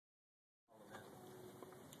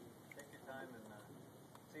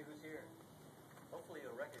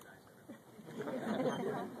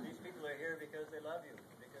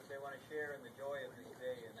share in the joy of this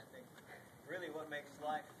day. And I think really what makes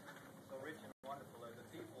life so rich and wonderful are the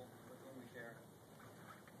people with whom we share.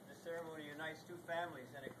 This ceremony unites two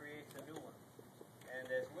families and it creates a new one.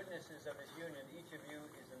 And as witnesses of this union, each of you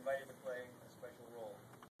is invited to play a special role.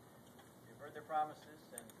 You've heard their promises,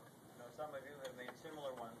 and I know some of you have made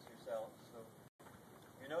similar ones yourselves. So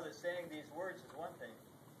you know that saying these words is one thing,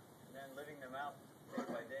 and then living them out day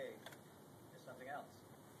by day is something else.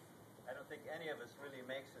 I don't think any of us really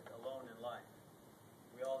makes it alone in life.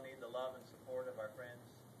 We all need the love and support of our friends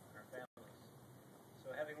and our families.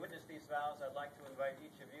 So having witnessed these vows, I'd like to invite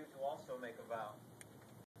each of you to also make a vow.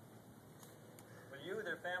 Will you,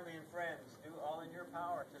 their family and friends, do all in your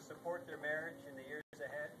power to support their marriage in the years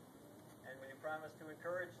ahead? And will you promise to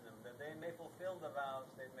encourage them that they may fulfill the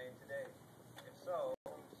vows they've made today? If so,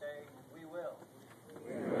 say, we will.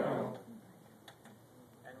 We will.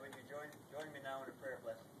 And would you join me now in a prayer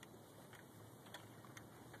blessing?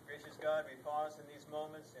 Gracious God, we pause in these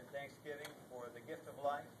moments in thanksgiving for the gift of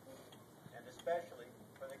life, and especially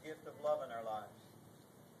for the gift of love in our lives,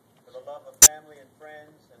 for the love of family and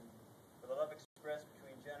friends, and for the love expressed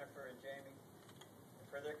between Jennifer and Jamie, and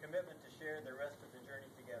for their commitment to share the rest of the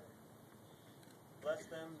journey together. Bless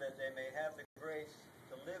them that they may have the grace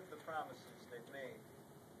to live the promises they've made.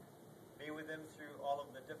 Be with them through all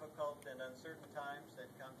of the difficult and uncertain times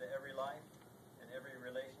that come to every life and every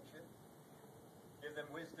relationship. Give them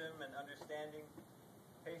wisdom and understanding,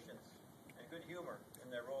 patience, and good humor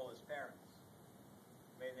in their role as parents.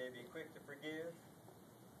 May they be quick to forgive.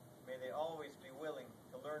 May they always be willing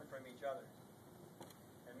to learn from each other.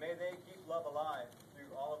 And may they keep love alive through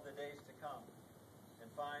all of the days to come and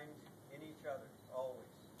find in each other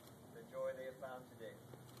always the joy they have found today.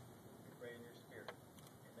 We pray in your spirit.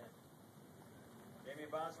 Amen. Jamie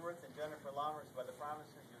Bosworth and Jennifer Lammers, by the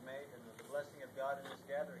promises you've made and the blessing of God in this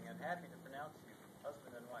gathering, I'm happy to pronounce you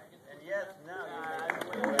husband and wife. And yes, now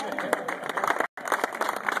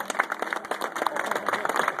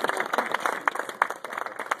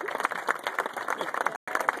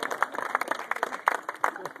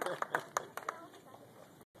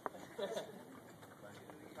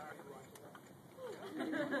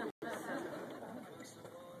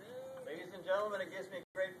Ladies and gentlemen, it gives me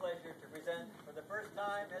great pleasure to present for the first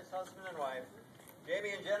time as husband and wife,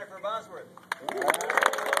 Jamie and Jennifer Bosworth.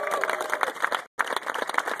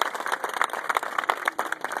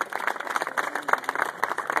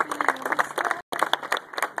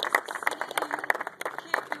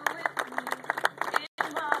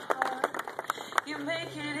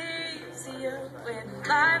 Make it easier when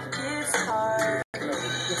life gets hard.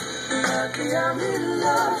 Lucky I'm in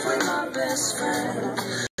love with my best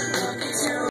friend.